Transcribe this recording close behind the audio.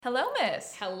Hello,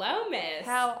 miss. Hello, miss.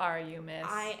 How are you, miss?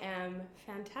 I am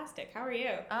fantastic. How are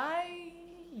you?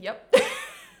 Yep.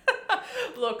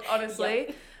 Look,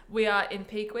 honestly, we are in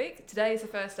peak week. Today is the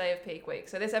first day of peak week.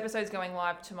 So this episode's going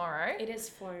live tomorrow. It is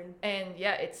flown. And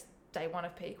yeah, it's day one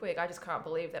of peak week. I just can't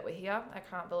believe that we're here. I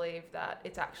can't believe that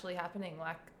it's actually happening.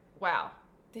 Like, wow.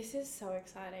 This is so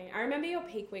exciting. I remember your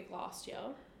peak week last year.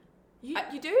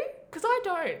 You do? Because I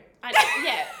don't.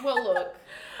 Yeah, well, look,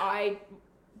 I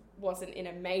wasn't in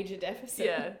a major deficit.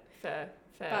 Yeah, fair.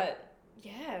 But,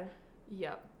 yeah.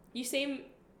 Yep. You seem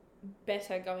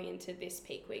better going into this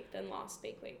peak week than last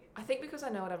peak week. I think because I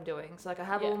know what I'm doing. So, like, I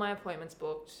have all my appointments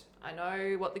booked. I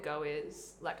know what the go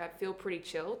is. Like, I feel pretty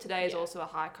chill. Today is also a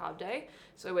high carb day.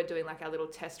 So, we're doing, like, our little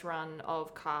test run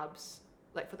of carbs,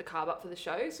 like, for the carb up for the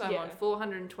show. So, I'm on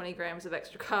 420 grams of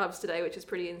extra carbs today, which is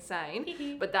pretty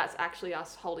insane. But that's actually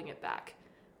us holding it back.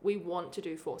 We want to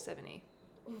do 470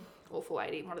 or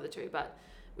 480, one of the two. But,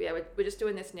 yeah, we're just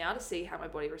doing this now to see how my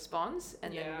body responds.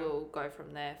 And then we'll go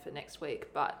from there for next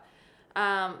week. But,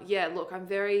 look, I'm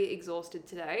very exhausted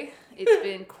today. It's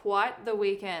been quite the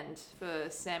weekend for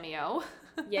Samuel.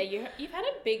 Yeah, you've had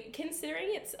a big, considering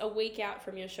it's a week out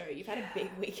from your show, you've had a big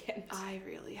weekend. I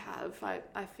really have.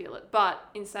 I feel it. But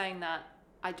in saying that,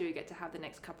 I do get to have the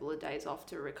next couple of days off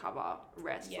to recover,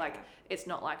 rest. Yeah. Like, it's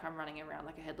not like I'm running around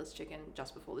like a headless chicken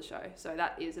just before the show. So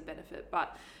that is a benefit.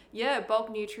 But yeah, Bulk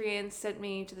Nutrients sent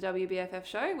me to the WBFF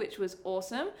show, which was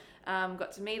awesome.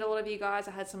 Got to meet a lot of you guys.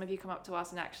 I had some of you come up to us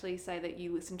and actually say that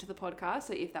you listened to the podcast.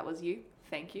 So if that was you,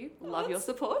 thank you. Love your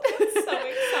support. That's so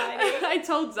exciting. I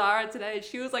told Zara today and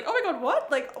she was like, oh my God, what?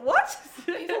 Like, what?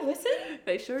 People listen?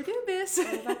 They sure do, miss.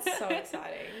 Oh, that's so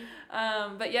exciting.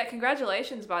 But yeah,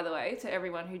 congratulations, by the way, to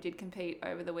everyone who did compete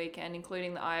over the weekend,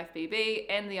 including the IFBB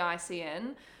and the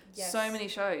ICN. Yes. So many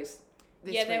shows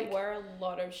this week. There were a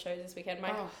lot of shows this weekend.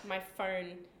 My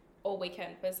phone all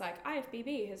weekend was like,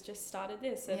 IFBB has just started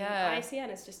this and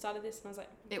ICN has just started this, and I was like,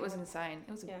 it was insane.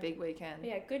 It was a big weekend. But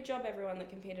yeah, good job everyone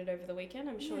that competed over the weekend.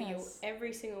 I'm sure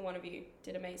every single one of you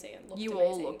did amazing and looked amazing. You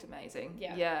all looked amazing.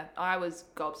 Yeah, I was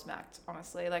gobsmacked,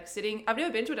 honestly. Like I've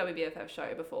never been to a WBFF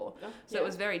show before, so it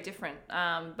was very different.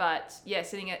 But yeah,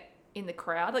 sitting in the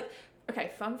crowd, like,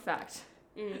 okay, fun fact.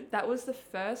 That was the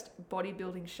first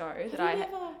bodybuilding show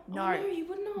that No, you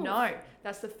wouldn't have. No,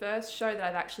 that's the first show that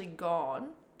I've actually gone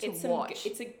to watch.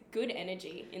 It's a good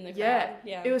energy in the crowd.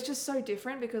 Yeah. It was just so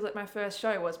different because like my first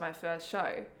show was my first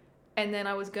show. And then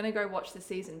I was going to go watch the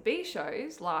season B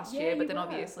shows last year, but then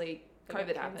obviously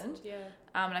COVID happened. Yeah.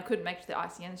 And I couldn't make the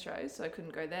ICN shows, so I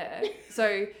couldn't go there.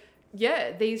 So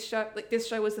yeah, this show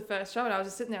was the first show, and I was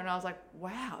just sitting there and I was like,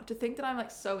 wow, to think that I'm like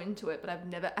so into it, but I've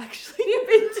never actually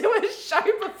been to a show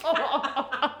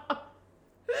before.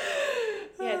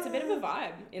 Yeah, it's a bit of a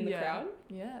vibe in the crowd.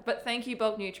 Yeah, but thank you,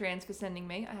 Bulk Nutrients, for sending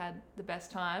me. I had the best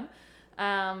time.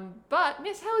 But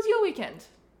Miss, how was your weekend?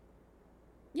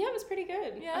 Yeah, it was pretty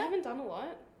good. Yeah? I haven't done a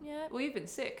lot. Yeah, well, you've been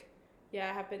sick. Yeah,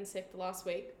 I have been sick the last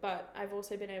week, but I've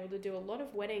also been able to do a lot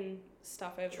of wedding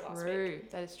stuff over the last week. True,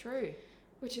 that is true.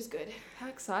 Which is good. How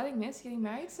exciting, Miss, getting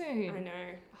married soon. I know.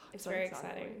 It's so very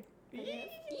exciting.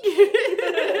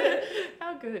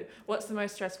 How good. What's the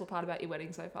most stressful part about your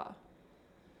wedding so far?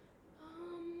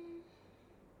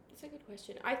 That's a good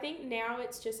question. I think now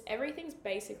it's just everything's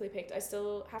basically picked. I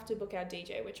still have to book our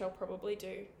DJ, which I'll probably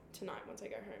do tonight once I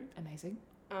go home. Amazing.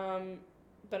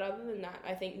 But other than that,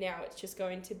 I think now it's just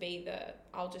going to be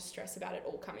I'll just stress about it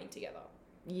all coming together.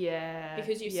 Yeah.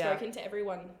 Because you've spoken to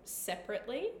everyone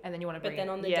separately. And then you want to bring But then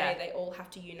on the day, they all have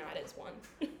to unite as one.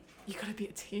 You got to be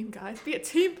a team, guys. Be a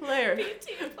team player. Be a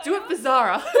team player. Do it for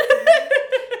Zara.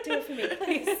 Do it for me,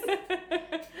 please.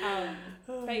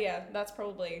 But yeah, that's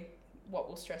probably what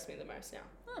will stress me the most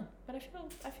now. But I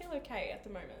feel okay at the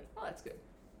moment. Oh, that's good.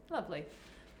 Lovely.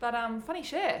 But funny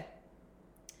share.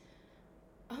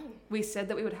 Oh. We said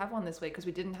that we would have one this week because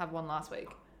we didn't have one last week.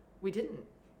 We didn't.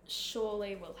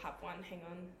 Surely we'll have one. Hang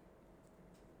on.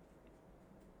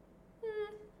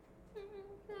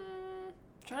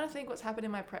 Trying to think what's happened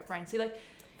in my prep brain. See, like,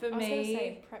 for me... I was going to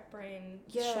say prep brain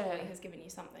surely has given you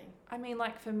something. I mean,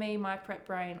 like, for me, my prep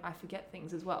brain, I forget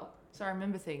things as well. So I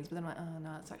remember things, but then I'm like, oh,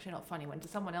 no, it's actually not funny. When to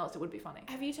someone else, it would be funny.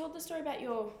 Have you told the story about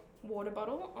your water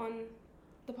bottle on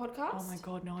the podcast? Oh, my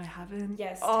God, no, I haven't.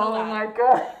 Yes, tell that. Oh, my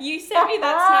God. You sent me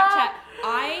that Snapchat.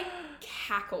 I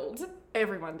cackled.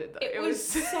 Everyone did that. It was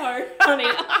so funny.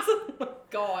 I was like, oh, my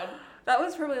God. That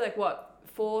was probably, like, what,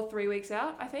 3 weeks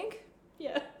out, I think?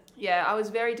 Yeah. Yeah, I was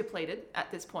very depleted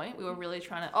at this point. We were really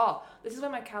trying to... this is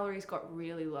when my calories got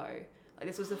really low. Like,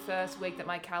 this was the first week that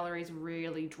my calories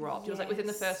really dropped. It was like within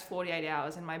the first 48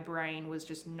 hours and my brain was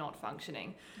just not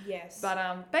functioning. Yes.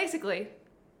 But basically,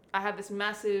 I have this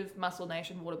massive Muscle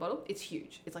Nation water bottle. It's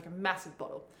huge. It's like a massive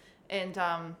bottle. And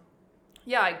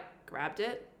I grabbed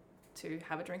it to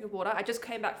have a drink of water. I just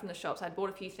came back from the shops. I'd bought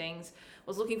a few things,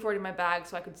 was looking for it in my bag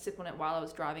so I could sip on it while I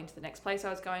was driving to the next place I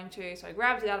was going to. So I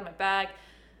grabbed it out of my bag,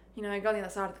 got on the other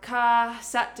side of the car,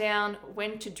 sat down,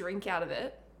 went to drink out of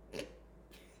it.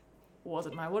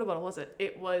 Wasn't my water bottle, was it?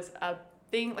 It was a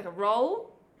thing, like a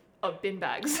roll of bin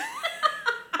bags.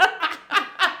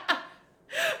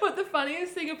 But the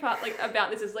funniest thing about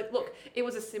this is look, it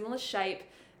was a similar shape,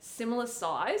 similar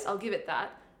size, I'll give it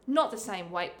that. Not the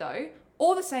same weight though,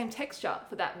 or the same texture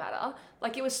for that matter.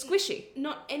 It was squishy.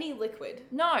 Not any liquid.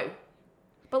 No.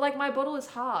 But my bottle is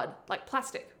hard, like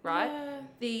plastic, right? Yeah.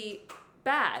 The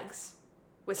bags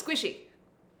were squishy.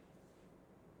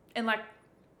 And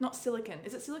not silicone.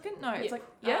 Is it silicone? No, it's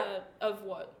of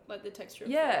what? Like the texture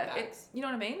of the bags? bags? You know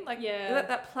what I mean? Yeah.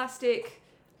 That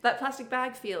plastic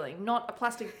bag feeling, not a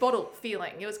plastic bottle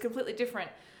feeling. It was completely different.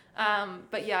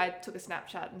 But yeah, I took a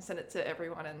Snapchat and sent it to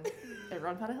everyone and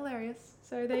everyone found it hilarious.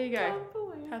 So there you go.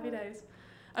 Happy days.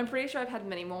 I'm pretty sure I've had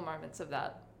many more moments of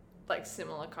that,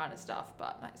 similar kind of stuff,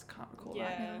 but I just can't recall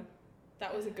right now.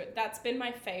 That's been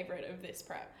my favorite of this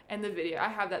prep. And the video, I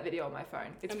have that video on my phone.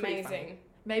 It's amazing. Pretty funny.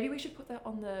 Maybe we should put that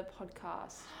on the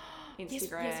podcast,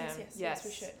 Instagram. Yes,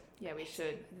 we should. Yeah, we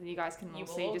should. You guys can you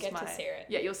see will just get my. To see it.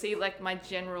 Yeah, you'll see my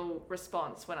general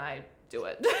response when I do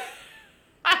it.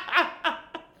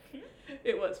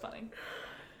 It was funny.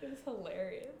 It was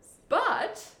hilarious.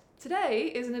 But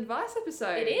today is an advice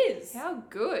episode. It is. How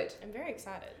good. I'm very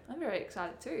excited. I'm very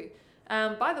excited too.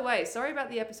 By the way, sorry about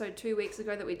the episode 2 weeks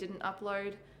ago that we didn't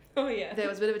upload. Oh yeah. There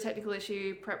was a bit of a technical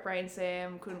issue. Prep brain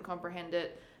Sam couldn't comprehend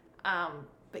it.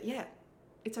 But yeah,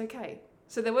 it's okay.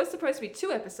 So there was supposed to be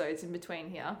 2 episodes in between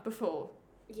here before.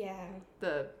 Yeah.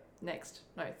 The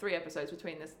 3 episodes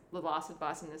between the last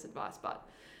advice and this advice, but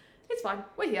it's fine.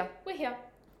 We're here.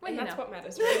 And that's what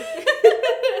matters, really.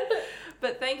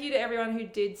 But thank you to everyone who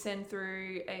did send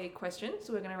through a question.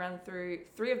 So we're going to run through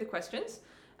 3 of the questions.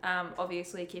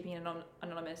 Obviously keeping it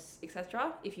anonymous,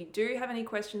 etc. If you do have any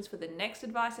questions for the next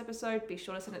advice episode, be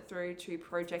sure to send it through to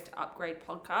Project Upgrade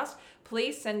Podcast.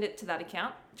 Please send it to that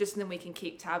account, just so then we can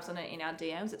keep tabs on it in our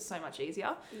DMs. It's so much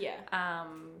easier. Yeah.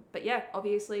 But yeah,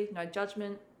 obviously no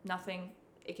judgment, nothing.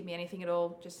 It can be anything at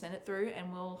all. Just send it through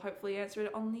and we'll hopefully answer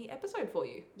it on the episode for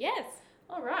you. Yes.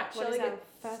 All right. What is our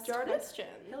first question?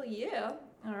 Hell yeah.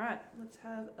 All right. Let's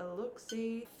have a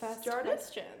look-see. First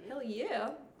question. Hell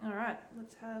yeah. All right.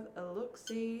 Let's have a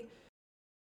look-see.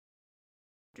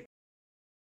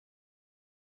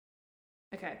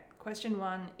 Okay. Question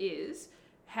 1 is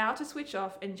how to switch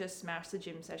off and just smash the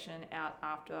gym session out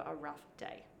after a rough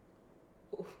day.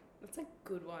 Ooh, that's a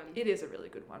good one. It is a really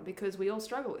good one because we all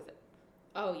struggle with it.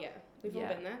 Oh yeah. We've all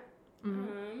been there.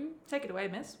 Mm-hmm. Take it away,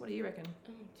 miss. What do you reckon?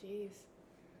 Oh jeez.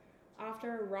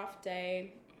 After a rough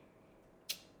day,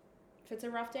 if it's a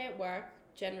rough day at work,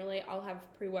 generally I'll have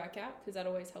pre-workout because that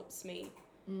always helps me.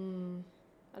 I don't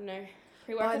know.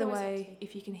 By the way,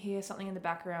 if you can hear something in the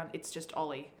background, it's just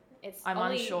Ollie. I'm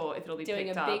Ollie unsure if it'll be doing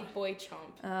picked a up. big boy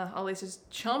chomp. Ollie's just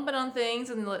chomping on things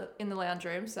in the lounge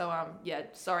room. So yeah,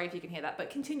 sorry if you can hear that,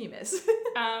 but continue, miss.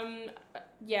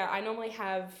 Yeah, I normally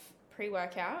have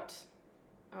pre-workout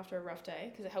after a rough day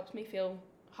because it helps me feel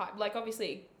hyped.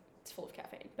 Obviously, it's full of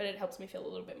caffeine, but it helps me feel a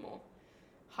little bit more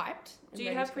hyped. Do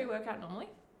you have pre-workout normally?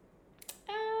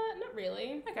 Not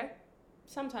really. Okay.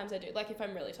 Sometimes I do. If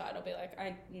I'm really tired, I'll be like,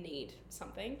 I need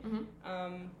something.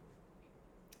 Mm-hmm.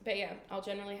 But yeah, I'll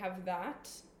generally have that.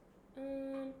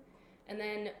 And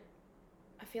then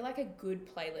I feel like a good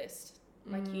playlist.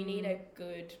 You need a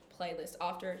good playlist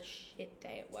after a shit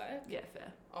day at work. Yeah,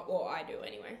 fair. Or I do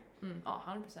anyway.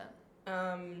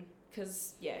 100%.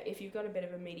 Because, yeah, if you've got a bit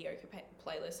of a mediocre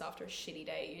playlist after a shitty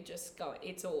day, you just go,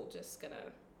 it's all just going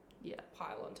to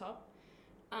pile on top.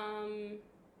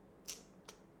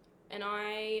 And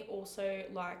I also,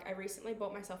 I recently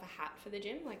bought myself a hat for the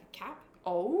gym, a cap.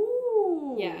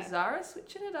 Oh, yeah. Zara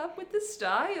switching it up with the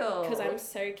style. Because I'm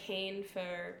so keen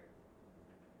for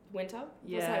winter.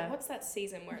 Yeah. What's that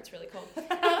season where it's really cold?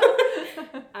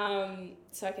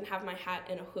 So I can have my hat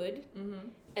and a hood. Mm-hmm.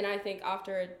 And I think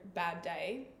after a bad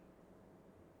day,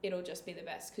 it'll just be the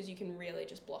best because you can really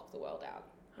just block the world out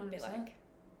and 100%. be like,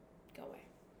 go away.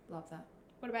 Love that.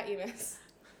 What about you, miss?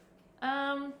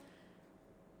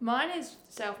 Mine is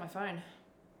stay off my phone.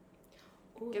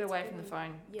 Ooh, Get away from the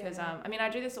phone. Because, I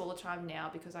do this all the time now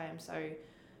because I am so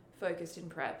focused in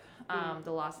prep.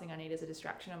 The last thing I need is a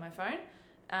distraction on my phone.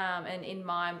 And in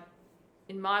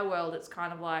my world, it's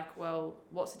kind of well,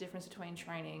 what's the difference between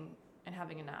training and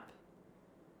having a nap?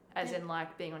 as in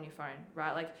like being on your phone,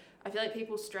 right? Like I feel like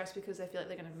people stress because they feel like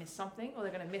they're going to miss something, or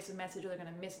they're going to miss a message, or they're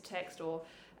going to miss a text or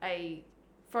a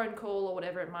phone call or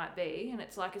whatever it might be. And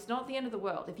it's like, it's not the end of the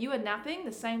world. If you were napping,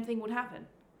 the same thing would happen.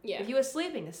 Yeah. If you were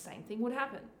sleeping, the same thing would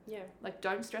happen. Yeah. Like,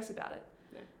 don't stress about it.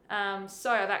 No.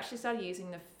 So I've actually started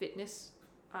using the fitness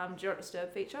do not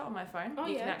disturb feature on my phone.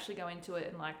 You can actually go into it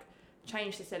and like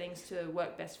change the settings to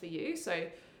work best for you. So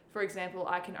for example,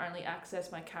 I can only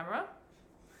access my camera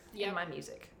and my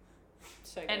music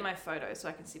and my photos, so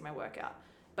I can see my workout.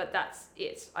 But that's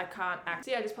it. I can't I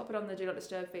just pop it on the do not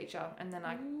disturb feature, and then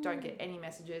I don't get any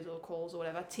messages or calls or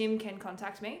whatever. Tim can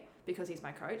contact me because he's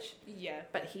my coach. Yeah.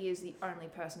 But he is the only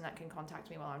person that can contact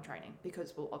me while I'm training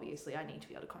because, well, obviously I need to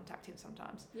be able to contact him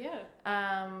sometimes.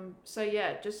 Yeah. So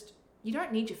yeah, just, you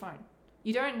don't need your phone.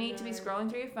 You don't need to be scrolling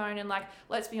through your phone. And like,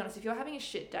 let's be honest, if you're having a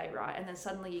shit day, right, and then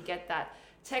suddenly you get that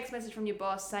text message from your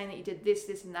boss saying that you did this,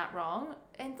 this and that wrong,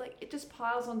 and like it just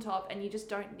piles on top, and you just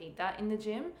don't need that in the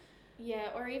gym. Yeah,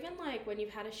 or even like when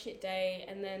you've had a shit day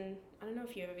and then, I don't know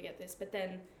if you ever get this, but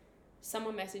then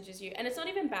someone messages you, and it's not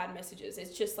even bad messages,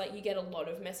 it's just like you get a lot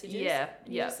of messages. Yeah,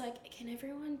 and you're just like, can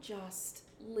everyone just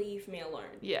leave me alone?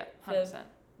 Yeah, 100%. For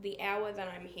the hour that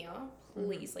I'm here,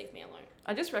 please leave me alone.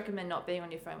 I just recommend not being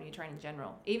on your phone when you train in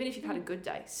general. Even if you've had a good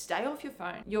day, stay off your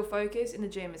phone. Your focus in the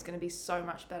gym is going to be so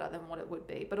much better than what it would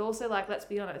be. But also, like, let's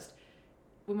be honest,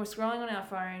 when we're scrolling on our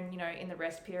phone, you know, in the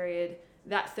rest period,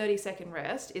 that 30-second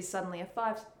rest is suddenly a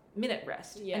 5-minute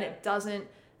rest. Yeah. And it doesn't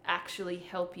actually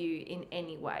help you in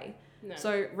any way. No.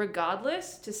 So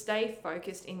regardless, to stay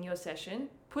focused in your session,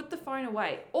 put the phone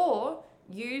away or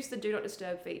use the do not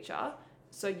disturb feature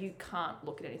so you can't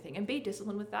look at anything, and be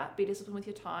disciplined with that. Be disciplined with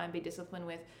your time, be disciplined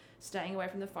with staying away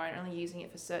from the phone, only using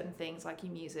it for certain things like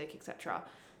your music, etc.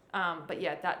 But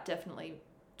yeah, that definitely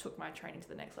took my training to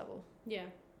the next level. Yeah.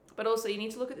 But also you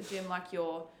need to look at the gym like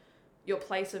your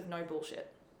place of no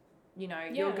bullshit. You know,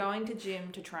 you're going to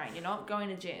gym to train. You're not going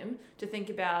to gym to think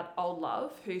about old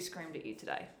love who screamed at you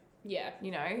today. Yeah.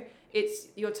 You know, it's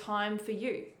your time for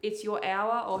you. It's your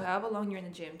hour or however long you're in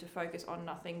the gym to focus on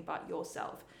nothing but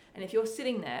yourself. And if you're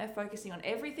sitting there focusing on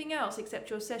everything else except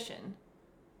your session,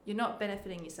 you're not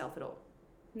benefiting yourself at all.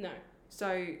 No.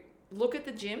 So look at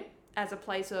the gym as a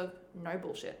place of no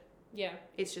bullshit. Yeah.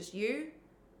 It's just you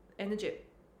and the gym.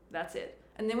 That's it.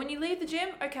 And then when you leave the gym,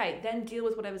 okay, then deal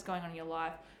with whatever's going on in your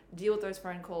life. Deal with those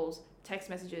phone calls, text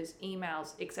messages,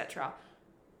 emails, etc.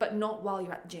 But not while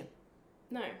you're at the gym.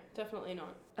 No, definitely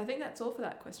not. I think that's all for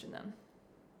that question then.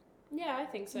 Yeah, I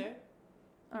think so.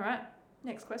 All right.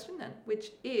 Next question then,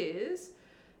 which is,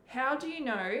 how do you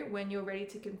know when you're ready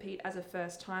to compete as a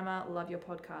first timer? Love your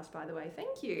podcast, by the way.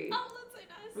 Thank you. Oh, that's so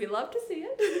nice. We love to see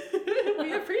it.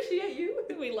 We appreciate you.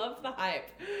 We love the hype.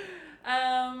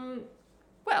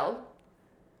 Well,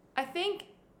 I think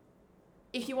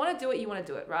if you want to do it, you want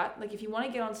to do it, right? Like if you want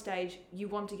to get on stage, you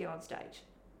want to get on stage.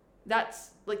 That's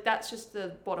just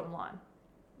the bottom line.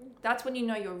 That's when you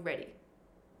know you're ready,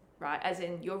 right? As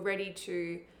in you're ready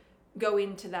to go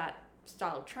into that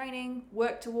style of training,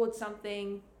 work towards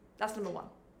something. That's number one.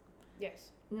 Yes.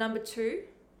 Number two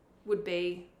would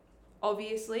be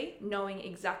obviously knowing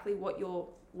exactly what you're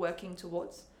working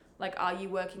towards. Like, are you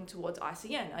working towards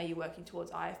ICN? Are you working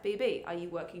towards IFBB? Are you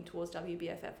working towards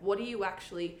WBFF? What are you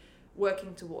actually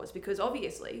working towards? Because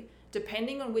obviously,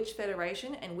 depending on which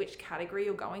federation and which category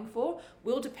you're going for,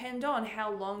 will depend on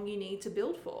how long you need to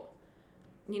build for.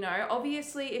 You know,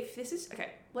 obviously, if this is...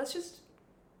 Okay, let's just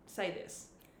say this.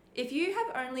 If you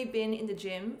have only been in the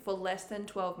gym for less than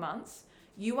 12 months,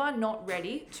 you are not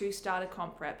ready to start a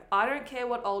comp prep. I don't care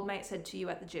what old mate said to you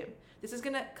at the gym. This is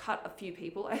going to cut a few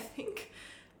people, I think,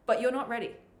 but you're not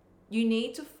ready. You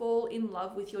need to fall in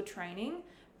love with your training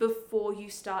before you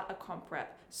start a comp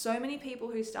prep. So many people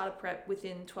who start a prep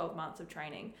within 12 months of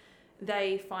training,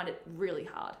 they find it really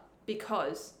hard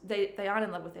because they aren't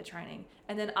in love with their training.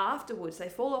 And then afterwards, they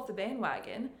fall off the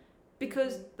bandwagon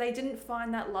because they didn't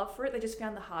find that love for it. They just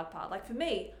found the hard part. Like for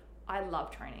me, I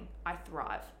love training. I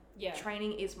thrive. Yeah.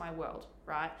 Training is my world,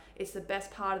 right? It's the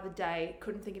best part of the day.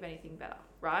 Couldn't think of anything better,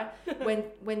 right?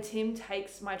 when Tim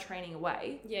takes my training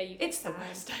away, it's the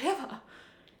worst day ever.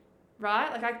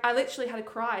 Right? Like I literally had a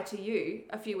cry to you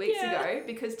a few weeks ago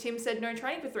because Tim said no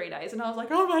training for 3 days and I was like,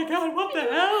 oh my God, what the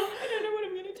hell? I don't know what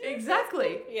I'm going to do.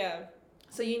 Exactly. Yeah.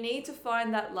 So you need to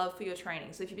find that love for your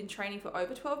training. So if you've been training for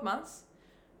over 12 months,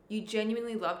 you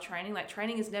genuinely love training. Like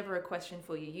training is never a question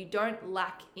for you. You don't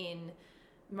lack in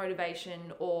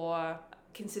motivation or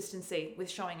consistency with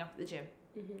showing up at the gym.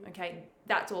 Mm-hmm. Okay?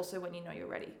 That's also when you know you're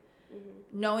ready.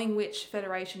 Mm-hmm. Knowing which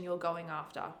federation you're going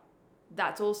after,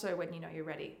 that's also when you know you're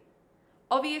ready.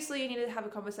 Obviously, you need to have a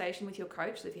conversation with your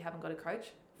coach. So if you haven't got a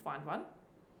coach, find one.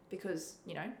 because,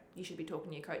 you know, you should be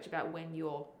talking to your coach about when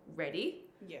you're ready.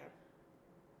 Yeah.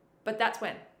 But that's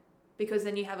when, because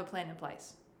then you have a plan in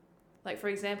place. Like, for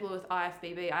example, with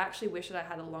IFBB, I actually wish that I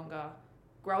had a longer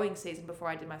growing season before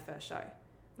I did my first show.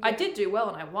 Yeah. I did do well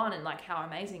and I won, and like, how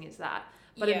amazing is that?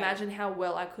 But imagine how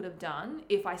well I could have done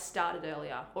if I started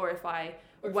earlier, or if I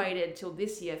waited till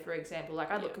this year, for example.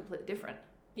 Like, I'd look completely different.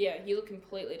 Yeah, you look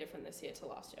completely different this year to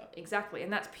last year. Exactly,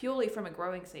 and that's purely from a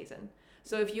growing season.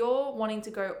 So if you're wanting to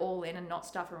go all in and not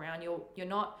stuff around, you're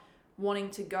not wanting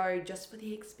to go just for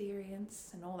the experience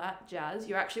and all that jazz.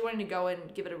 You're actually wanting to go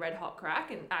and give it a red hot crack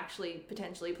and actually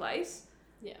potentially place.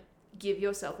 Yeah. Give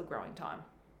yourself a growing time.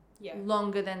 Yeah.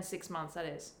 Longer than 6 months, that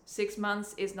is. 6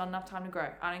 months is not enough time to grow.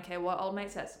 I don't care what old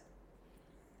mate says.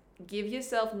 Give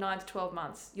yourself 9 to 12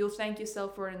 months. You'll thank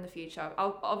yourself for it in the future.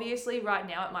 Obviously, right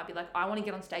now, it might be like, I want to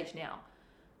get on stage now.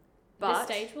 But the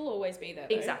stage will always be there,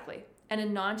 though. Exactly. And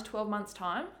in 9 to 12 months'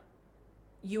 time,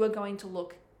 you are going to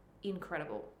look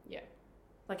incredible. Yeah.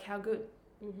 Like, how good?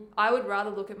 Mm-hmm. I would rather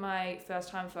look at my first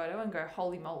time photo and go,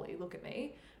 holy moly, look at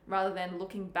me, rather than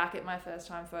looking back at my first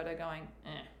time photo going,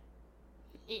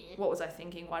 what was I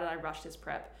thinking? Why did I rush this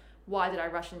prep? Why did I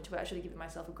rush into it? I should have given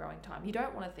myself a growing time. You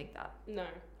don't want to think that. No.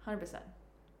 100%.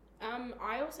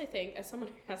 I also think, as someone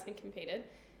who hasn't competed,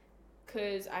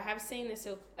 because I have seen this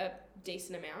a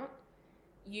decent amount,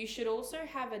 you should also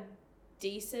have a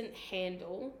decent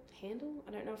handle,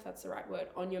 I don't know if that's the right word,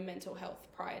 on your mental health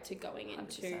prior to going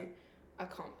into 100%. a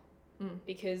comp.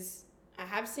 Because I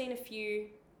have seen a few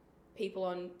people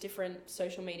on different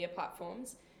social media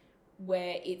platforms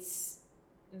where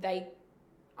they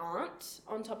aren't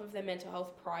on top of their mental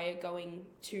health prior going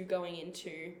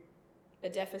into a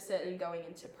deficit and going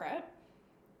into prep,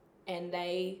 and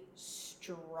they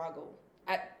struggle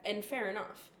and fair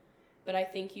enough. But I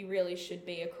think you really should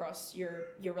be across your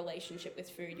relationship with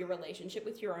food, your relationship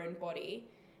with your own body,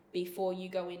 before you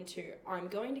go into, I'm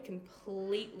going to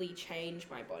completely change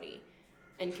my body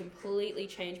and completely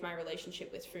change my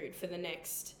relationship with food for the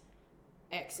next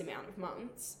X amount of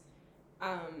months.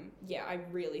 I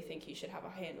really think you should have a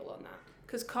handle on that.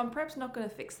 Because comp prep's not going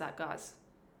to fix that, guys.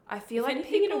 I feel if like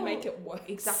anything, people... it'll make it worse.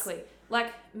 Exactly.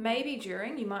 Like, maybe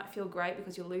during, you might feel great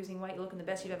because you're losing weight, you're looking the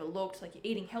best you've ever looked, like, you're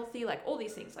eating healthy, like, all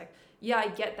these things. Like, yeah, I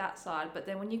get that side. But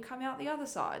then when you come out the other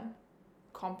side,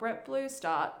 comp prep blues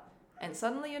start, and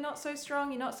suddenly you're not so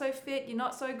strong, you're not so fit, you're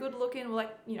not so good looking. Well,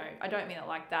 like, you know, I don't mean it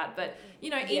like that, but, you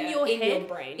know, in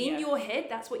your head,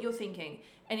 that's what you're thinking.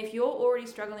 And if you're already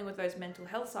struggling with those mental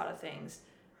health side of things,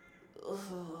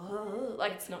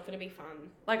 like, it's not going to be fun.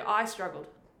 Like, I struggled.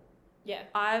 Yeah.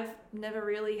 I've never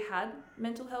really had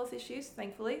mental health issues,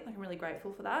 thankfully. Like, I'm really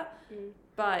grateful for that.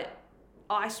 But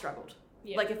I struggled.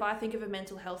 Yeah. Like, if I think of a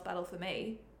mental health battle for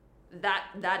me,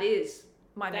 that is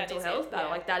my mental health battle.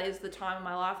 Yeah. Like, that is the time of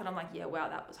my life, and I'm like, yeah, wow,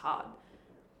 that was hard.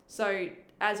 So,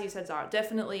 as you said, Zara,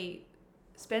 definitely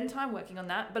spend time working on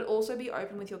that, but also be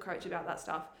open with your coach about that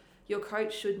stuff. Your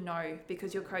coach should know,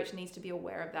 because your coach needs to be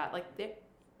aware of that. Like,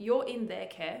 you're in their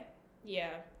care. Yeah.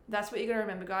 That's what you got to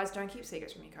remember, guys. Don't keep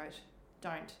secrets from your coach.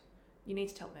 Don't. You need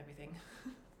to tell them everything.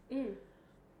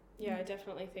 Yeah, I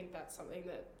definitely think that's something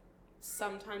that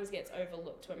sometimes gets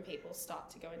overlooked when people start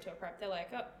to go into a prep. They're like,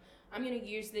 oh, I'm going to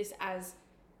use this as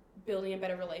building a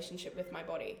better relationship with my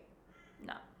body.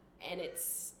 No. And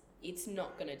it's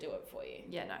not going to do it for you.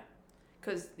 Yeah, no.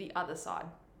 Because the other side,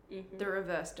 the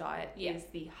reverse diet, is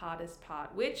the hardest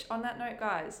part. Which, on that note,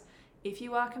 guys, if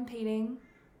you are competing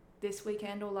this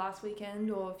weekend or last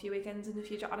weekend or a few weekends in the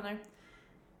future, I don't know,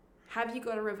 have you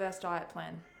got a reverse diet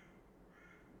plan?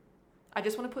 I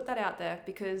just want to put that out there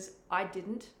because I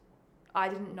didn't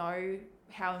know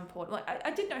how important, like,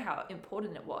 I did know how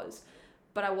important it was,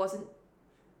 but I wasn't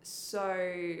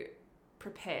so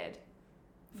prepared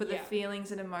for the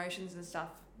feelings and emotions and stuff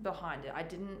behind it. I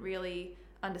didn't really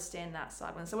understand that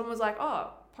side. When someone was like,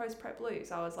 oh, post-prep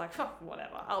blues, I was like, oh,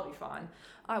 whatever, I'll be fine.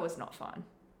 I was not fine.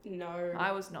 No.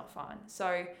 I was not fine.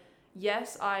 So,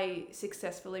 yes, I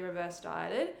successfully reverse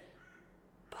dieted,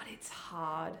 but it's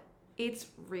hard. It's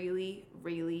really,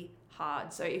 really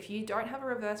hard. So if you don't have a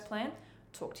reverse plan,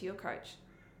 talk to your coach.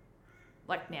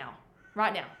 Like now.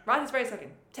 Right now. Right this very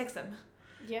second. Text them.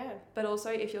 Yeah. But also,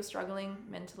 if you're struggling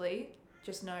mentally,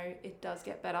 just know it does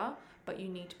get better, but you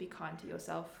need to be kind to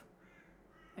yourself.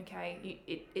 Okay?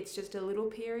 It's just a little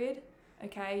period.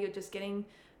 Okay? You're just getting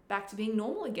back to being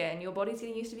normal again. Your body's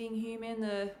getting used to being human.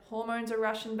 The hormones are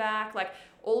rushing back. Like,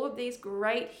 all of these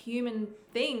great human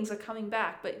things are coming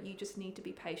back, but you just need to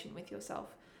be patient with yourself.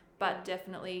 But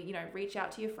definitely, you know, reach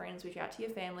out to your friends, reach out to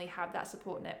your family, have that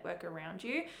support network around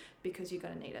you, because you're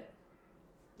going to need it.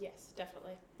 Yes,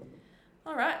 definitely.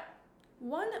 All right.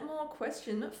 one more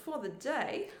question for the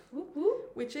day,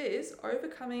 which is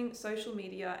overcoming social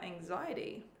media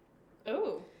anxiety.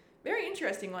 Oh. Very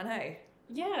interesting one, hey?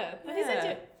 Yeah.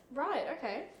 Right,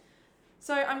 okay.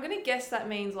 So I'm going to guess that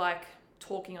means like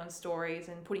talking on stories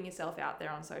and putting yourself out there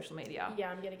on social media.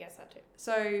 Yeah, I'm going to guess that too.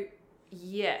 So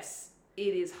yes,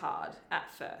 it is hard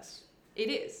at first. It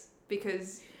is,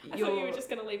 because I thought you were just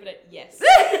going to leave it at yes.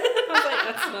 I was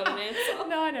like, that's not an answer.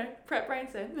 No, I know. Prep brain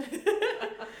said.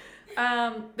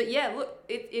 But yeah, look,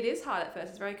 it is hard at first.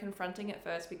 It's very confronting at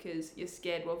first because you're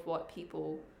scared of what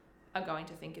people are going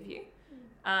to think of you.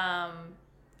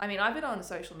 I mean, I've been on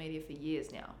social media for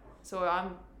years now, so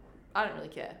I don't really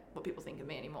care what people think of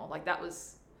me anymore. Like that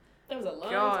was a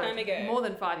long time ago. More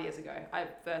than 5 years ago. I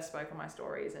first spoke on my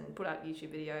stories and put out YouTube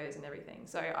videos and everything.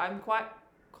 So I'm quite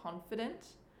confident.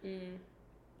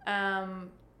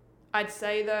 I'd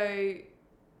say though,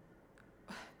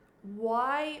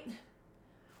 why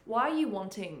are you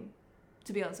wanting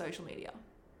to be on social media?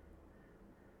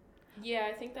 Yeah,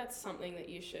 I think that's something that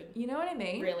you should. You know what I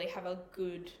mean? Really have a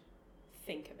good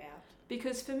think about.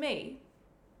 Because for me,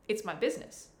 it's my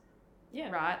business.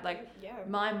 Yeah. Right? Like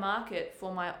my market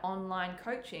for my online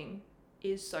coaching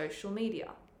is social media.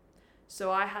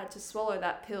 So I had to swallow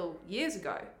that pill years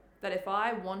ago that if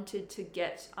I wanted to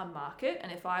get a market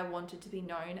and if I wanted to be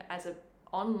known as an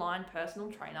online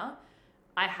personal trainer,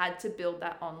 I had to build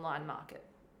that online market.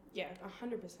 Yeah,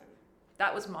 100%.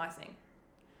 That was my thing.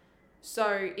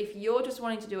 So if you're just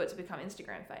wanting to do it to become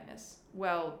Instagram famous,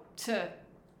 well,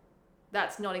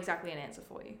 that's not exactly an answer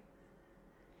for you.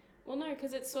 Well, no,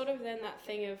 because it's sort of then that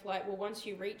thing of like, well, once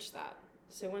you reach that,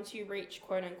 so once you reach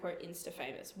quote unquote Insta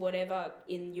famous, whatever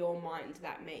in your mind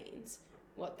that means,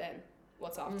 what then?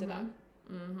 What's after that?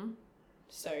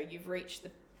 So you've reached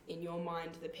in your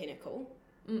mind the pinnacle.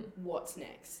 What's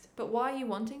next? But why are you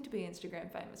wanting to be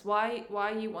Instagram famous? Why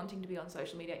are you wanting to be on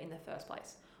social media in the first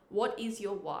place? What is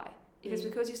your why? If it's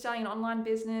because you're starting an online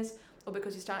business, or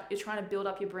because you're trying to build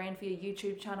up your brand for your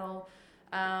YouTube channel,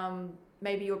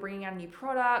 maybe you're bringing out a new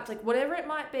product, like whatever it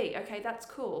might be, okay, that's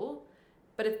cool.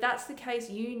 But if that's the case,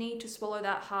 you need to swallow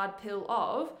that hard pill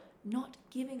of not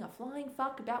giving a flying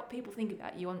fuck about what people think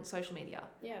about you on social media.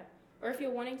 Yeah. Or if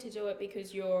you're wanting to do it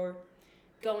because you're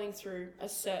going through a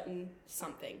certain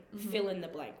something, fill in the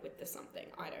blank with the something,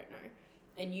 I don't know.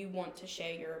 And you want to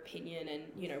share your opinion and,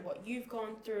 you know, what you've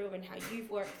gone through and how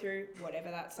you've worked through whatever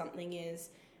that something is.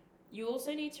 You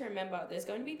also need to remember there's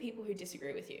going to be people who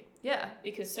disagree with you. Yeah.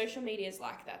 Because social media is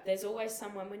like that. There's always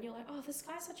someone when you're like, oh, the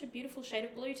sky's such a beautiful shade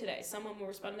of blue today. Someone will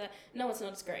respond to that. No, it's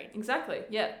not, it's green. Exactly.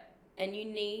 Yeah. And you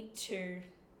need to,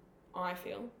 I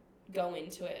feel, go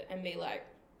into it and be like,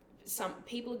 some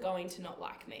people are going to not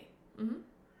like me.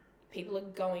 People are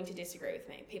going to disagree with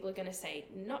me. People are going to say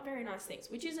not very nice things,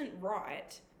 which isn't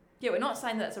right. Yeah, we're not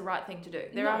saying that's the right thing to do.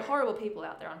 There are horrible people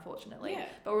out there, unfortunately. Yeah.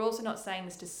 But we're also not saying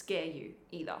this to scare you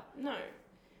either. No.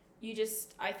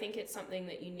 I think it's something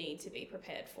that you need to be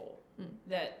prepared for.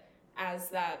 That as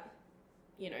that,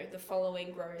 you know, the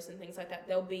following grows and things like that,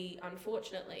 there'll be,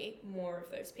 unfortunately, more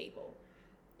of those people.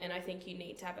 And I think you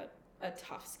need to have a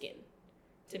tough skin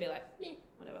to be like,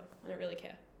 whatever, I don't really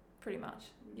care. Pretty much.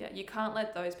 Yeah, you can't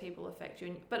let those people affect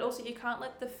you. But also you can't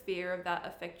let the fear of that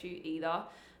affect you either.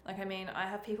 Like, I mean, I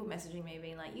have people messaging me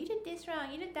being like, you did this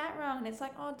wrong, you did that wrong. And it's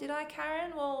like, oh, did I,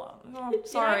 Karen? Well,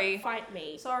 sorry. Fight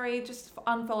me. Sorry, just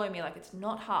unfollow me. Like, it's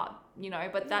not hard, you know,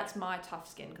 but that's my tough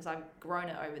skin because I've grown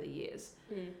it over the years.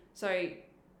 So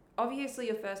obviously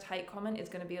your first hate comment is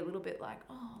going to be a little bit like,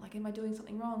 oh, like, am I doing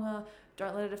something wrong?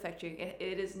 Don't let it affect you.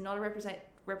 It is not a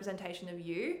representation of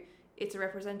you. It's a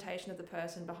representation of the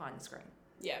person behind the screen.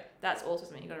 Yeah. That's also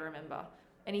something you've got to remember.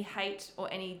 Any hate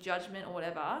or any judgment or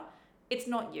whatever, it's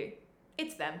not you.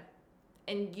 It's them.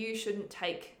 And you shouldn't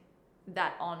take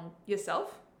that on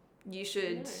yourself. You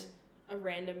should... No. A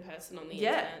random person on the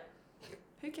internet.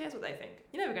 Who cares what they think?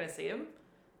 You're never going to see them.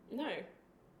 No.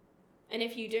 And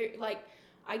if you do, like,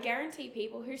 I guarantee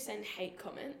people who send hate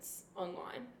comments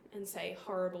online and say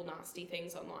horrible, nasty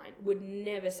things online would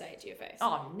never say it to your face.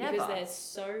 Oh, never. Because they're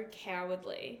so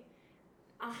cowardly.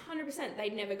 100%.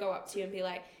 They'd never go up to you and be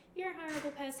like, you're a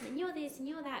horrible person and you're this and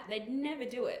you're that. They'd never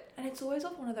do it. And it's always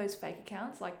off one of those fake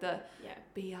accounts, like the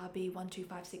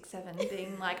BRB12567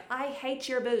 being like, I hate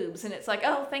your boobs. And it's like,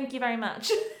 oh, thank you very much.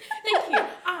 Thank you.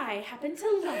 I happen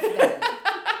to love them.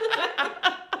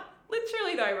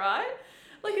 Literally though, right?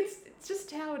 Like, it's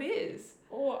just how it is.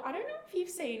 Or I don't know if you've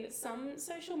seen some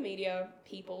social media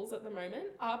peoples at the moment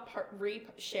are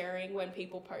re-sharing when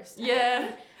people post.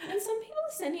 Yeah. And some people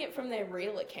are sending it from their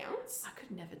real accounts. I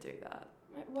could never do that.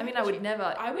 Why I mean, I would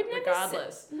never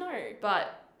regardless. No.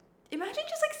 But imagine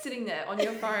just like sitting there on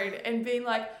your phone and being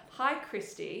like, "Hi,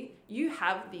 Christy, you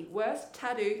have the worst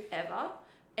tattoo ever,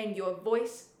 and your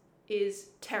voice is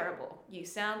terrible. You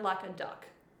sound like a duck."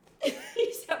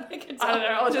 You sound like a duck. I don't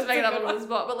know. I was just making it up on the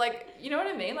spot, but like, you know what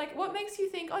I mean? Like, what makes you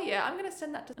think, "Oh yeah, I'm gonna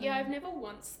send that to them"? Yeah, I've never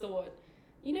once thought,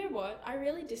 you know what? I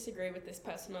really disagree with this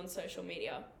person on social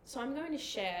media, so I'm going to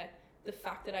share the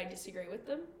fact that I disagree with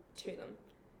them to them.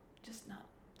 Just not.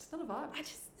 It's not a vibe. I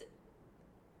just.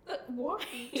 Why?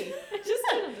 I just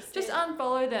don't understand. Just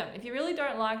unfollow them. If you really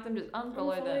don't like them, just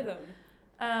unfollow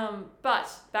them. But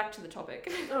back to the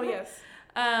topic. Oh yes.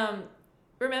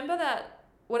 Remember that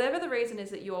whatever the reason is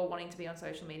that you're wanting to be on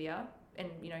social media and,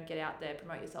 you know, get out there,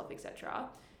 promote yourself, etc.,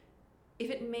 if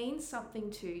it means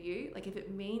something to you, like if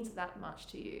it means that much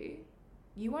to you,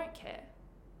 you won't care.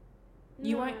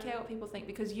 You won't care what people think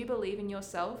because you believe in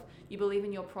yourself, you believe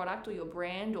in your product or your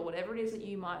brand or whatever it is that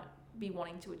you might be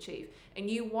wanting to achieve, and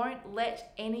you won't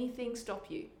let anything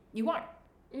stop you. You won't.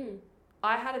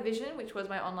 I had a vision, which was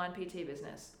my online PT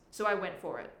business, so I went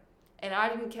for it. And I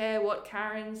didn't care what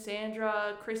Karen,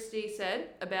 Sandra, Christy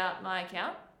said about my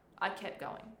account. I kept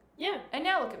going. Yeah. And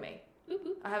now look at me. Oop,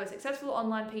 oop. I have a successful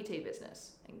online PT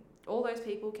business. And all those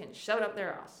people can shove it up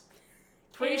their ass.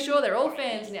 Pretty sure they're all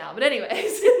fans now. But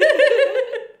anyways.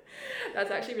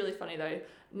 That's actually really funny though.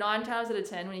 9 times out of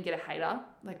 10 when you get a hater,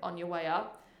 like on your way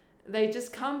up, they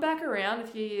just come back around a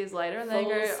few years later and they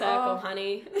go, circle,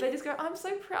 honey. They just go, "I'm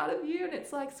so proud of you." And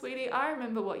it's like, "Sweetie, I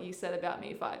remember what you said about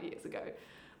me 5 years ago."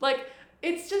 Like,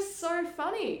 it's just so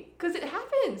funny because it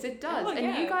happens. It does. Oh, and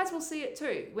yeah. you guys will see it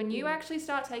too. When you actually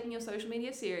start taking your social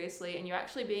media seriously and you're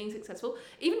actually being successful,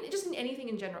 even just in anything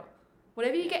in general,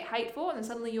 whatever you get hate for and then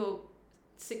suddenly you're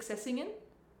successing in.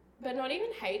 But not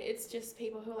even hate, it's just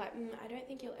people who are like, I don't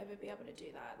think you'll ever be able to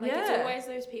do that. Like, Yeah. it's always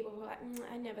those people who are like,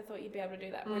 I never thought you'd be able to do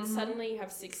that. When suddenly you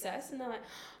have success and they're like,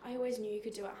 "I always knew you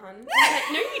could do it, hun." I'm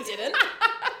like, "No, you didn't.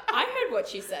 I heard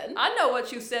what you said." I know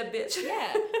what you said, bitch.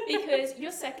 Yeah, because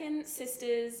your second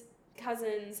sister's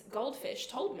cousin's goldfish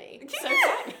told me. So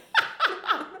fine.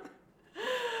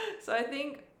 So I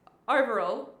think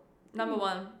overall, number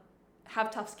one,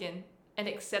 have tough skin and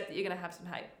accept that you're going to have some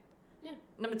hate. Yeah.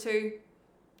 Number two,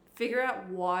 figure out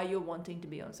why you're wanting to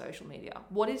be on social media.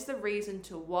 What is the reason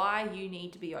to why you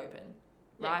need to be open,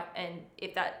 right? And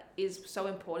if that is so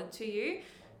important to you,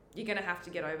 you're going to have to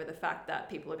get over the fact that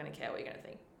people are going to care what you're going to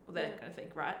think. Or they're going to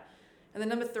think, right? And then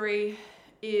number three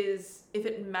is if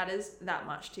it matters that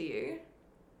much to you,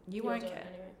 you won't care.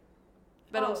 Anyway.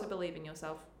 But also believe in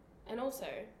yourself. And also,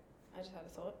 I just had a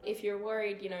thought. If you're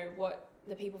worried, you know, what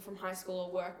the people from high school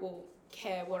or work will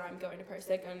care what I'm going to post,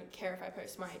 they're going to care if I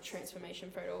post my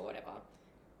transformation photo or whatever.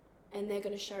 And they're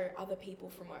going to show other people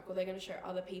from work or they're going to show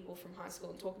other people from high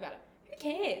school and talk about it. Who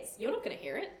cares? You're not going to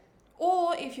hear it.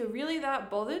 Or if you're really that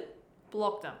bothered,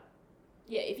 block them.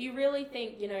 Yeah, if you really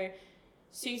think, you know,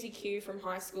 Susie Q from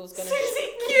high school is going to...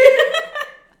 Susie Q!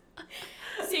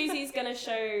 Susie's going to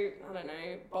show, I don't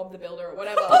know, Bob the Builder or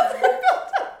whatever.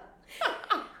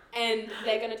 And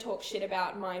they're going to talk shit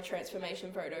about my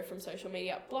transformation photo from social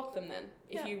media. Block them then,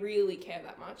 if you really care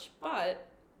that much. But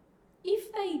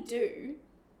if they do,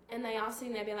 and they are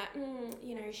sitting there being like,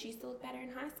 you know, she used to look better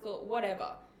in high school,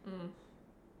 whatever.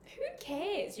 Who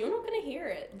cares? You're not going to hear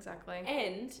it. Exactly.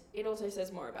 And it also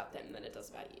says more about them than it does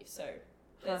about you. So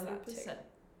there's that too. 100%.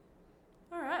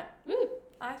 All right. Woo.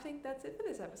 I think that's it for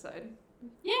this episode.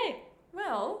 Yay.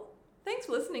 Well, thanks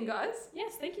for listening, guys.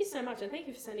 Yes, thank you so much. And thank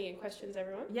you for sending in questions,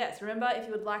 everyone. Yes, remember, if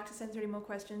you would like to send through any more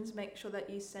questions, make sure that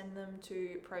you send them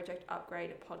to Project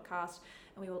Upgrade Podcast,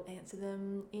 and we will answer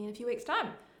them in a few weeks' time.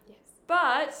 Yes.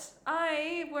 But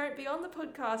I won't be on the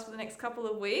podcast for the next couple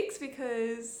of weeks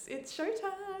because it's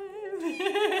showtime.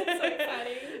 It's so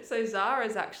exciting. So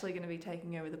Zara's actually going to be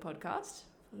taking over the podcast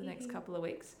for the next couple of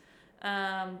weeks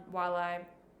while I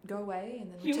go away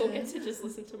and then You will return. get to just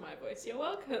listen to my voice. You're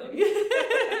welcome.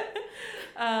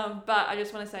 But I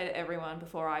just want to say to everyone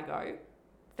before I go,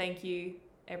 thank you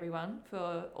everyone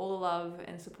for all the love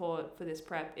and support for this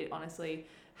prep. It honestly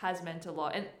has meant a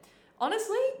lot. And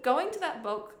honestly, going to that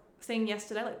bulk thing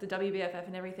yesterday, like the WBFF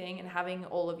and everything, and having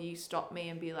all of you stop me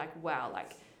and be like, "Wow,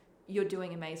 like you're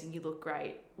doing amazing, you look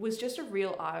great," was just a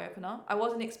real eye-opener. I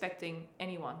wasn't expecting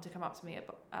anyone to come up to me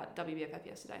at WBFF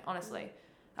yesterday, honestly.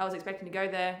 I was expecting to go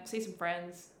there, see some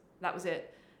friends, that was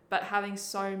it. But having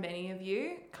so many of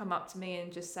you come up to me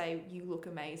and just say, "You look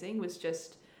amazing," was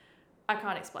just, I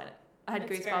can't explain it. I had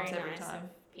goosebumps every time.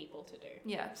 Of people to do.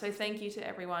 Yeah, so thank you to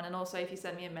everyone. And also if you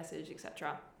send me a message,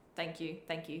 etc. Thank you,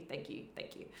 thank you, thank you,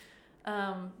 thank you.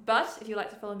 But if you'd like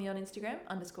to follow me on Instagram,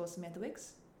 _Samantha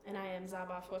Wicks. And I am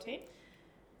Zabar14.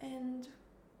 And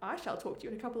I shall talk to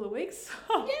you in a couple of weeks.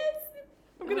 Yes!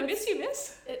 I'm gonna miss you,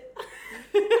 miss.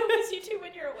 I'll miss you too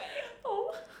when you're away.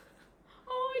 Oh,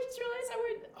 I just realised I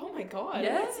won't. Oh my god.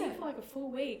 Yeah. I won't see you for like a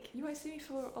full week. you won't see me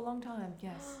for a long time.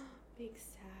 Yes. Big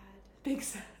sad. Big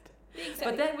sad. Big sad.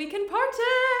 But then we can party!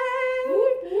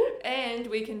 Whoop, whoop. And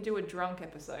we can do a drunk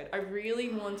episode. I really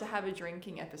want to have a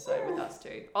drinking episode with us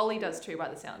two. Ollie does too, by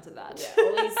the sounds of that.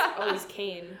 Yeah, Ollie's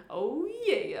keen. Oh,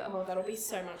 yeah. Oh, that'll be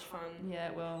so much fun.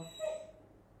 Yeah, well.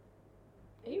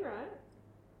 Are you right?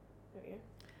 There we go.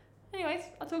 Anyways,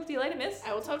 I'll talk to you later, miss.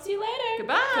 I will talk to you later.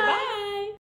 Goodbye. Goodbye.